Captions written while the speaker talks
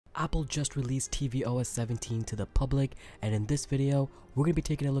Apple just released tvOS 17 to the public, and in this video, we're going to be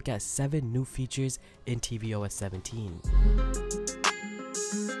taking a look at 7 new features in tvOS 17.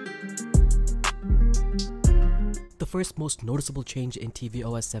 The first most noticeable change in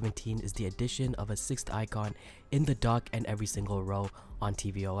tvOS 17 is the addition of a 6th icon in the dock and every single row on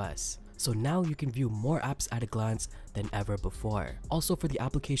tvOS. So now you can view more apps at a glance than ever before. Also, for the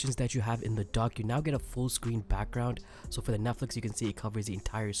applications that you have in the dock, you now get a full screen background. So for the Netflix, you can see it covers the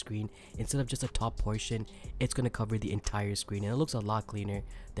entire screen. Instead of just a top portion, it's going to cover the entire screen, and it looks a lot cleaner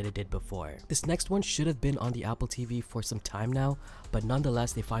than it did before. This next one should have been on the Apple TV for some time now, but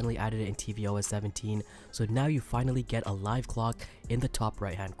nonetheless, they finally added it in tvOS 17. So now you finally get a live clock in the top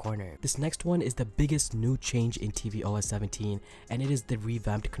right hand corner. This next one is the biggest new change in tvOS 17, and it is the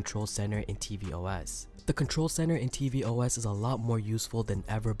revamped control center in tvOS. The control center in tvOS is a lot more useful than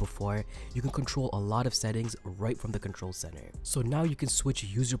ever before. You can control a lot of settings right from the control center. So now you can switch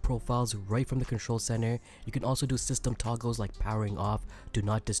user profiles right from the control center. You can also do system toggles like powering off, do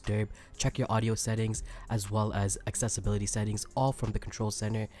not disturb, check your audio settings, as well as accessibility settings, all from the control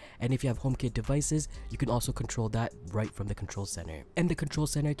center. And if you have HomeKit devices, you can also control that right from the control center. And the control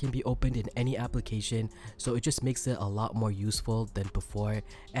center can be opened in any application, so it just makes it a lot more useful than before.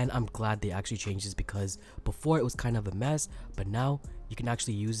 And I'm glad they actually changed this, because before it was kind of a mess, but now you can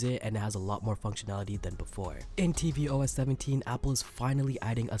actually use it and it has a lot more functionality than before. In tvOS 17, Apple is finally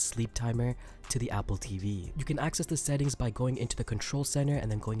adding a sleep timer to the Apple TV. You can access the settings by going into the control center and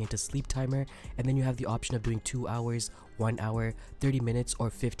then going into sleep timer, and then you have the option of doing 2 hours, 1 hour, 30 minutes, or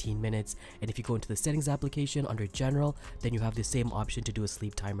 15 minutes. And if you go into the settings application under general, then you have the same option to do a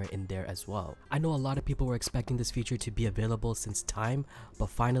sleep timer in there as well. I know a lot of people were expecting this feature to be available since time, but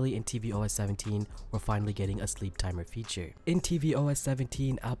finally in tvOS 17, we're finally getting a sleep timer feature. In tvOS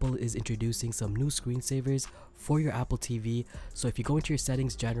 17, Apple is introducing some new screensavers for your Apple TV. So if you go into your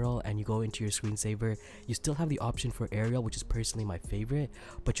settings general and you go into your screensaver, you still have the option for Arial, which is personally my favorite,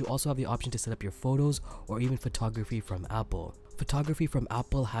 but you also have the option to set up your photos or even photography from Apple. Photography from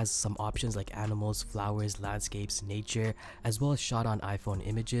Apple has some options like animals, flowers, landscapes, nature, as well as shot on iPhone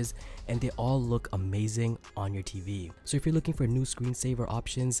images, and they all look amazing on your TV. So if you're looking for new screensaver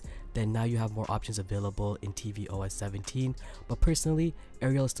options, then now you have more options available in tvOS 17, but personally,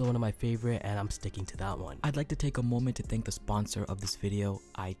 Arial is still one of my favorite and I'm sticking to that one. I'd like to take a moment to thank the sponsor of this video,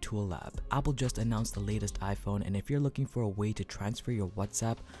 iToolLab. Apple just announced the latest iPhone, and if you're looking for a way to transfer your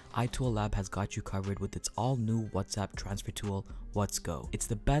WhatsApp, iToolLab has got you covered with its all-new WhatsApp transfer tool, WhatsGo. It's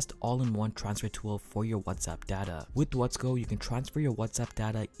the best all-in-one transfer tool for your WhatsApp data. With WhatsGo, you can transfer your WhatsApp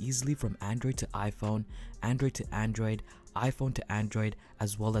data easily from Android to iPhone, Android to Android, iPhone to Android,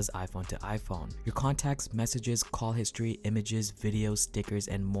 as well as iPhone to iPhone. Your contacts, messages, call history, images, videos, stickers,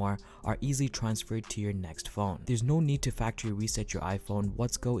 and more are easily transferred to your next phone. There's no need to factory reset your iPhone.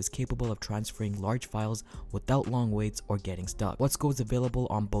 WhatsGo is capable of transferring large files without long waits or getting stuck. WhatsGo is available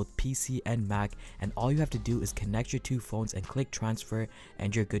on both PC and Mac, and all you have to do is connect your 2 phones and click transfer,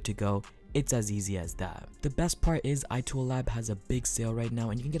 and you're good to go. It's as easy as that. The best part is iToolLab has a big sale right now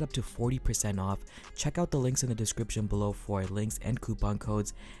and you can get up to 40% off. Check out the links in the description below for links and coupon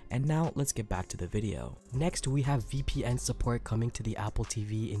codes. And now let's get back to the video. Next, we have VPN support coming to the Apple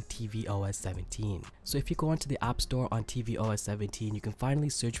TV in tvOS 17. So if you go onto the App Store on tvOS 17, you can finally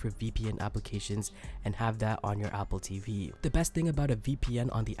search for VPN applications and have that on your Apple TV. The best thing about a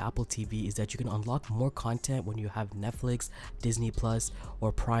VPN on the Apple TV is that you can unlock more content when you have Netflix, Disney Plus,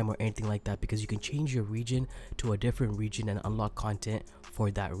 or Prime or anything like that, because you can change your region to a different region and unlock content for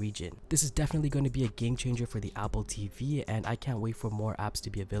that region. This is definitely going to be a game changer for the Apple TV, and I can't wait for more apps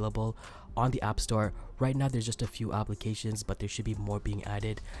to be available on the App Store. Right now there's just a few applications, but there should be more being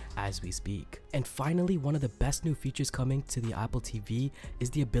added as we speak. And finally, one of the best new features coming to the Apple TV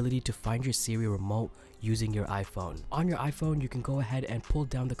is the ability to find your Siri remote using your iPhone. On your iPhone, you can go ahead and pull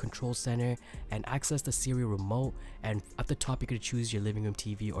down the control center and access the Siri remote, and at the top you can choose your living room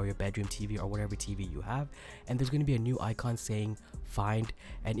TV or your bedroom TV or whatever TV you have, and there's going to be a new icon saying find,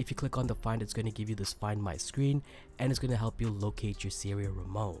 and if you click on the find, it's going to give you this find my screen, and it's going to help you locate your Siri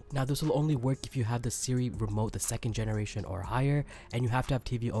remote. Now this will only work if you have the Siri remote the 2nd generation or higher, and you have to have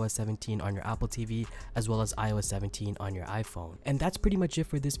tvOS 17 on your Apple TV as well as iOS 17 on your iPhone. And that's pretty much it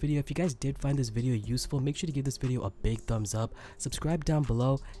for this video. If you guys did find this video useful, make sure to give this video a big thumbs up, subscribe down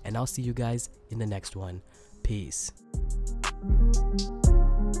below, and I'll see you guys in the next one. Peace.